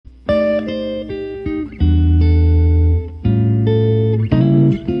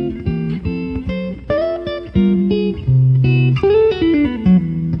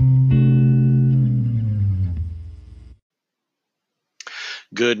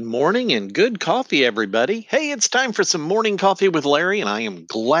Good morning and good coffee, everybody. Hey, it's time for some morning coffee with Larry, and I am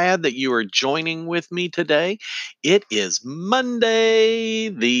glad that you are joining with me today. It is Monday,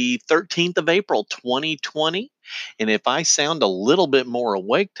 the 13th of April, 2020. And if I sound a little bit more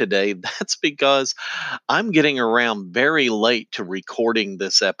awake today, that's because I'm getting around very late to recording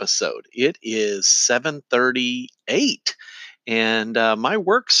this episode. It is 7:38 and my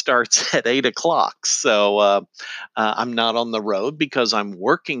work starts at 8 o'clock. So I'm not on the road because I'm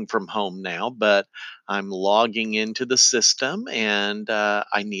working from home now, but I'm logging into the system and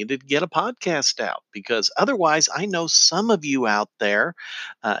I needed to get a podcast out because otherwise, I know some of you out there,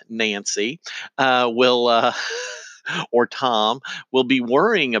 Nancy, will. Or Tom will be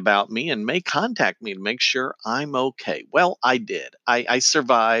worrying about me and may contact me to make sure I'm okay. Well, I did. I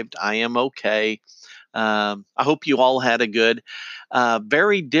survived. I am okay. I hope you all had a good,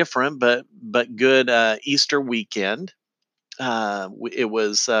 very different but good Easter weekend. It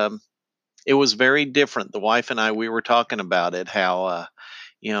was very different. The wife and I we were talking about it. How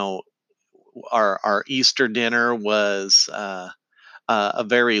you know our Easter dinner was a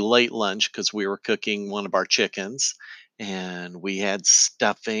very late lunch because we were cooking one of our chickens. And we had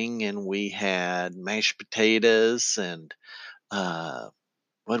stuffing, and we had mashed potatoes, and uh,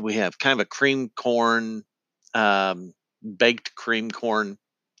 what do we have? Kind of a cream corn, baked cream corn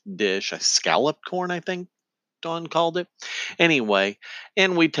dish, a scalloped corn, I think Dawn called it. Anyway,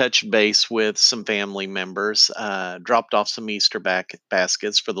 and we touched base with some family members, dropped off some Easter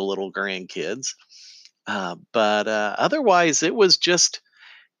baskets for the little grandkids. But otherwise, it was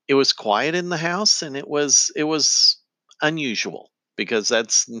quiet in the house, and it was unusual because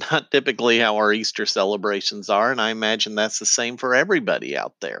that's not typically how our Easter celebrations are, and I imagine that's the same for everybody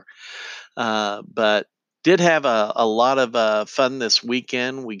out there. But did have a lot of fun this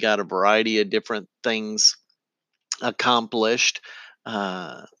weekend. We got a variety of different things accomplished,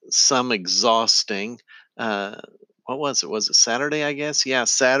 some exhausting. Uh, what was it? Was it Saturday? I guess. Yeah,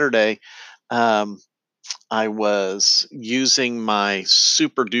 Saturday. Um, I was using my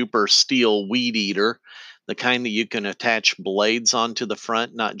super duper steel weed eater, the kind that you can attach blades onto the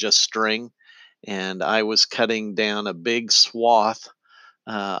front, not just string. And I was cutting down a big swath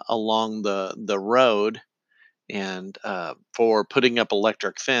along the road and for putting up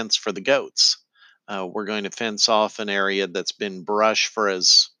electric fence for the goats. We're going to fence off an area that's been brush for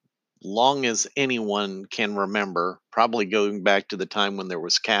as long as anyone can remember, probably going back to the time when there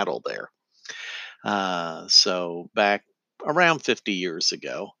was cattle there. So back around 50 years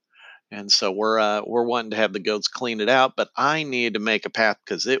ago. And so we're wanting to have the goats clean it out, but I needed to make a path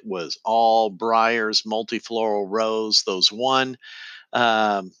because it was all briars, multifloral rose, those one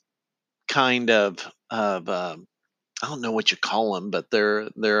um, kind of I don't know what you call them, but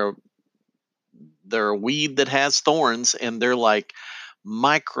they're a weed that has thorns, and they're like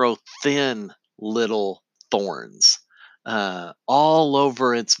micro thin little thorns all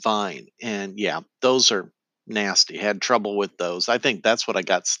over its vine. And yeah, those are nasty. Had trouble with those. I think that's what I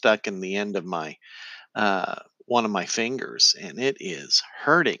got stuck in the end of my uh, one of my fingers, and it is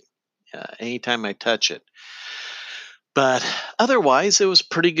hurting anytime I touch it. But otherwise, it was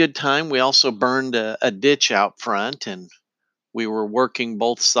pretty good time. We also burned a ditch out front, and we were working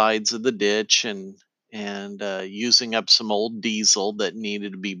both sides of the ditch and using up some old diesel that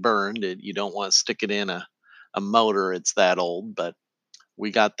needed to be burned. You don't want to stick it in a motor; it's that old. But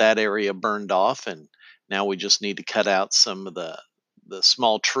we got that area burned off, and now we just need to cut out some of the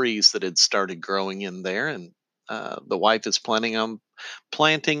small trees that had started growing in there. And the wife is planning on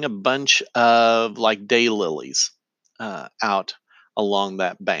planting a bunch of like daylilies out along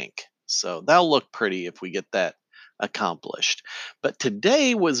that bank. So that'll look pretty if we get that accomplished. But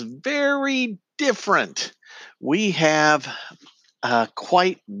today was very different. We have a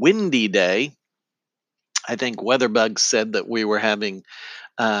quite windy day. I think WeatherBug said that we were having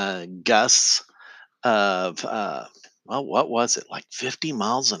gusts of, well, what was it, like 50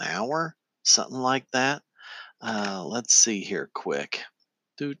 miles an hour? Something like that. Let's see here quick.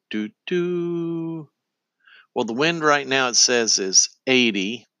 Do, do, do. Well, the wind right now it says is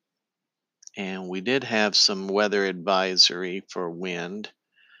 80, and we did have some weather advisory for wind.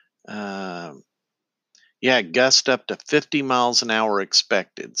 Um, yeah, gust up to 50 miles an hour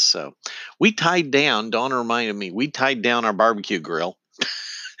expected. So we tied down, Dawn reminded me, we tied down our barbecue grill.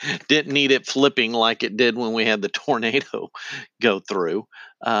 Didn't need it flipping like it did when we had the tornado go through.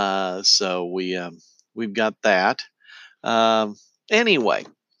 We've got that. Um, anyway,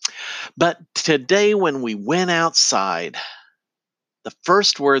 but today when we went outside, the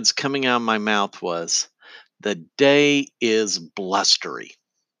first words coming out of my mouth was, "The day is blustery."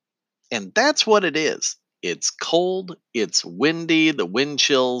 And that's what it is. It's cold, it's windy, the wind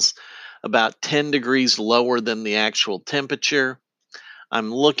chill's about 10 degrees lower than the actual temperature.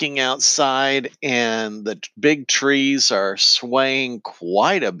 I'm looking outside and the big trees are swaying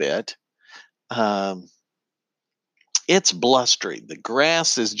quite a bit. Um, it's blustery. The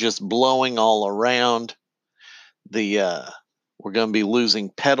grass is just blowing all around. The We're going to be losing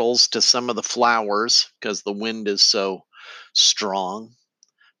petals to some of the flowers because the wind is so strong.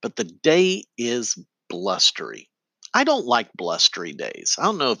 But the day is blustery. I don't like blustery days. I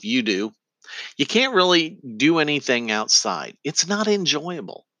don't know if you do. You can't really do anything outside. It's not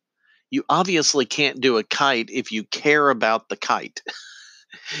enjoyable. You obviously can't do a kite if you care about the kite.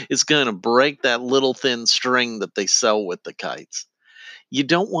 It's going to break that little thin string that they sell with the kites. You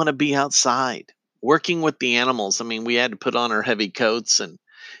don't want to be outside working with the animals. I mean, we had to put on our heavy coats and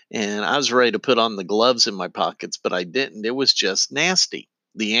I was ready to put on the gloves in my pockets, but I didn't. It was just nasty.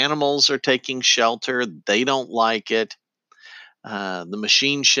 The animals are taking shelter. They don't like it. The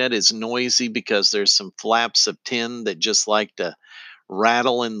machine shed is noisy because there's some flaps of tin that just like to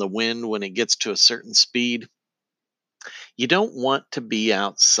rattle in the wind when it gets to a certain speed. You don't want to be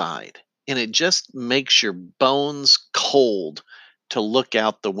outside, and it just makes your bones cold to look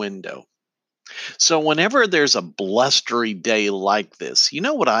out the window. So, whenever there's a blustery day like this, you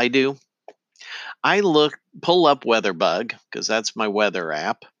know what I do? Pull up WeatherBug, because that's my weather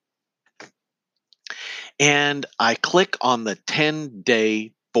app, and I click on the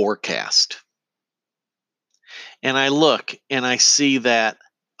 10-day forecast. And I look and I see that,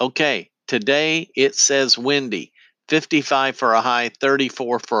 okay, today it says windy, 55 for a high,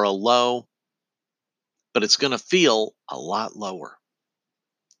 34 for a low, but it's going to feel a lot lower.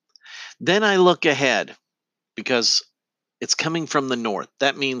 Then I look ahead because it's coming from the north.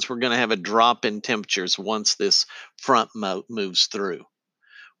 That means we're going to have a drop in temperatures once this moves through.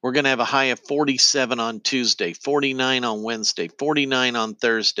 We're going to have a high of 47 on Tuesday, 49 on Wednesday, 49 on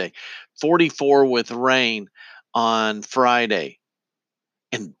Thursday, 44 with rain on Friday.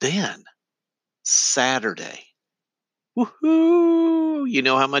 And then Saturday. Woohoo! You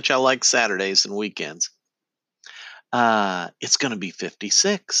know how much I like Saturdays and weekends. It's going to be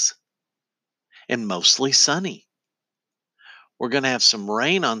 56 and mostly sunny. We're going to have some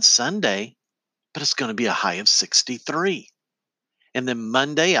rain on Sunday, but it's going to be a high of 63. And then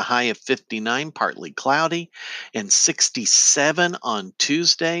Monday, a high of 59, partly cloudy, and 67 on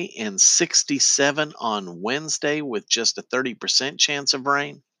Tuesday, and 67 on Wednesday with just a 30% chance of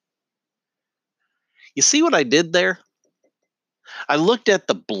rain. You see what I did there? I looked at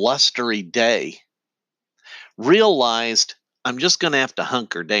the blustery day, realized I'm just going to have to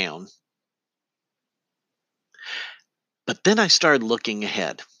hunker down. But then I started looking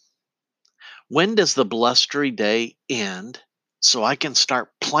ahead. When does the blustery day end so I can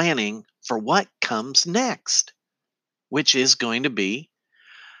start planning for what comes next? Which is going to be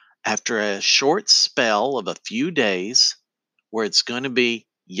after a short spell of a few days where it's going to be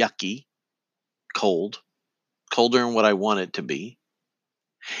yucky, cold, colder than what I want it to be,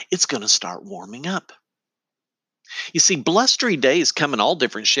 it's going to start warming up. You see, blustery days come in all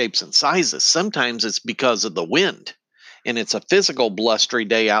different shapes and sizes. Sometimes it's because of the wind, and it's a physical blustery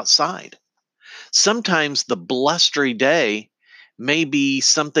day outside. Sometimes the blustery day may be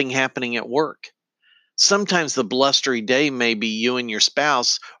something happening at work. Sometimes the blustery day may be you and your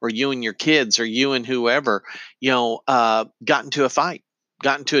spouse, or you and your kids, or you and whoever, got into a fight,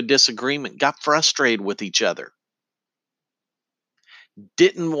 got into a disagreement, got frustrated with each other,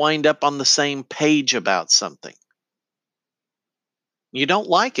 didn't wind up on the same page about something. You don't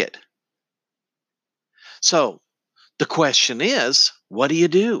like it. So the question is, what do you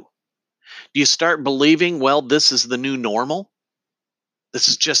do? Do you start believing, well, this is the new normal? This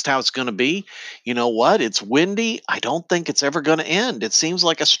is just how it's going to be. You know what? It's windy. I don't think it's ever going to end. It seems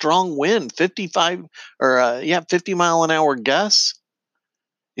like a strong wind, 50 mile an hour gusts.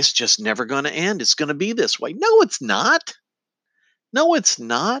 It's just never going to end. It's going to be this way. No, it's not. No, it's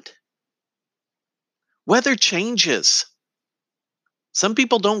not. Weather changes. Some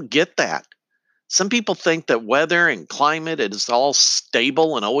people don't get that. Some people think that weather and climate is all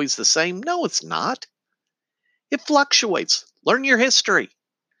stable and always the same. No, it's not. It fluctuates. Learn your history.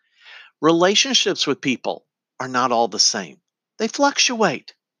 Relationships with people are not all the same, they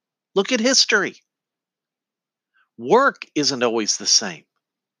fluctuate. Look at history. Work isn't always the same,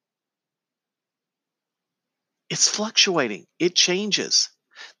 it's fluctuating, it changes.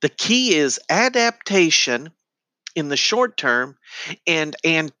 The key is adaptation in the short term and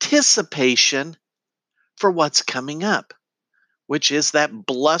anticipation for what's coming up, which is that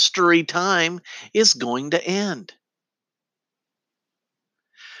blustery time is going to end.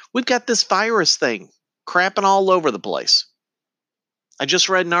 We've got this virus thing crapping all over the place. I just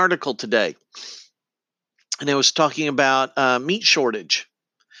read an article today, and it was talking about meat shortage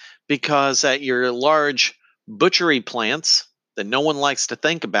because at your large butchery plants that no one likes to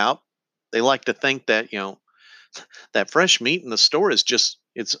think about, they like to think that that fresh meat in the store is just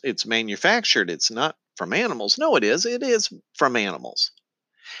it's manufactured. It's not from animals. No, it is. It is from animals.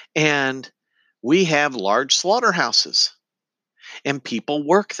 And we have large slaughterhouses and people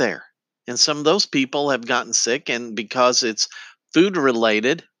work there. And some of those people have gotten sick, and because it's food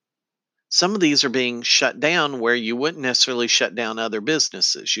related, some of these are being shut down where you wouldn't necessarily shut down other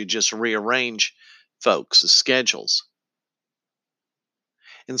businesses. You just rearrange folks' schedules.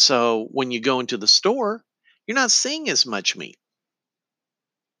 And so when you go into the store, you're not seeing as much meat.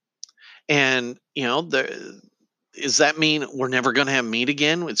 And, does that mean we're never going to have meat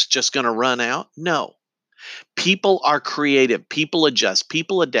again? It's just going to run out? No. People are creative. People adjust.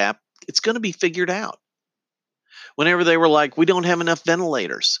 People adapt. It's going to be figured out. Whenever they were like, we don't have enough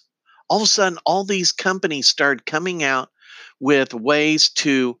ventilators, all of a sudden, all these companies started coming out with ways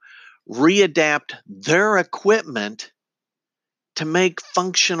to readapt their equipment to make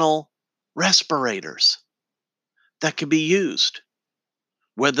functional respirators that could be used.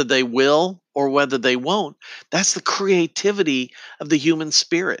 Whether they will or whether they won't, that's the creativity of the human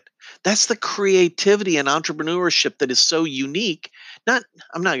spirit. That's the creativity and entrepreneurship that is so unique. Not,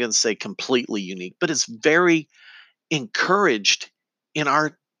 I'm not going to say completely unique, but it's very encouraged in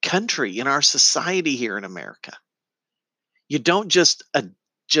our country, in our society here in America. You don't just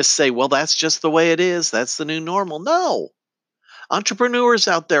say, well, that's just the way it is. That's the new normal. No. Entrepreneurs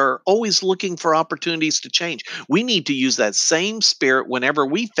out there are always looking for opportunities to change. We need to use that same spirit whenever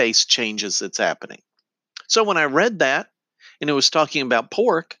we face changes that's happening. So when I read that and it was talking about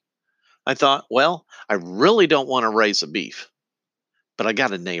pork, I thought, well, I really don't want to raise a beef, but I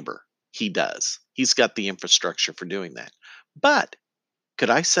got a neighbor. He does. He's got the infrastructure for doing that. But could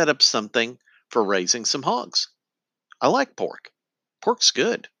I set up something for raising some hogs? I like pork. Pork's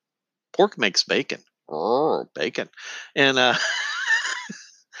good. Pork makes bacon. Oh, bacon. And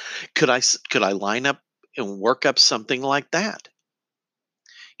could I line up and work up something like that?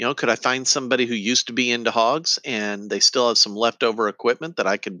 Could I find somebody who used to be into hogs and they still have some leftover equipment that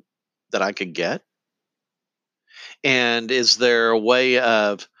I could get? And is there a way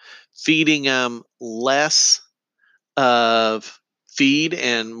of feeding them less of feed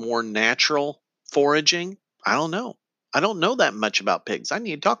and more natural foraging? I don't know. I don't know that much about pigs. I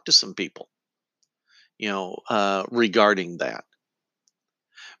need to talk to some people, regarding that.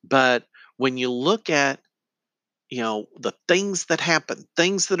 But when you look at the things that happen,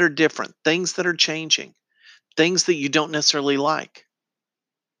 things that are different, things that are changing, things that you don't necessarily like,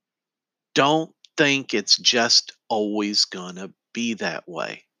 don't think it's just always going to be that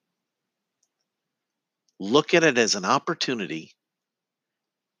way. Look at it as an opportunity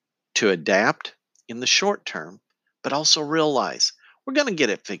to adapt in the short term, but also realize we're going to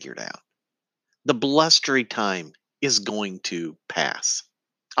get it figured out. The blustery time is going to pass.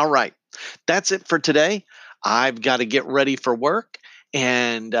 All right. That's it for today. I've got to get ready for work.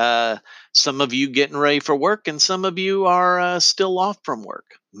 And some of you getting ready for work, and some of you are still off from work.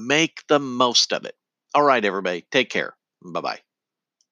 Make the most of it. All right, everybody. Take care. Bye bye.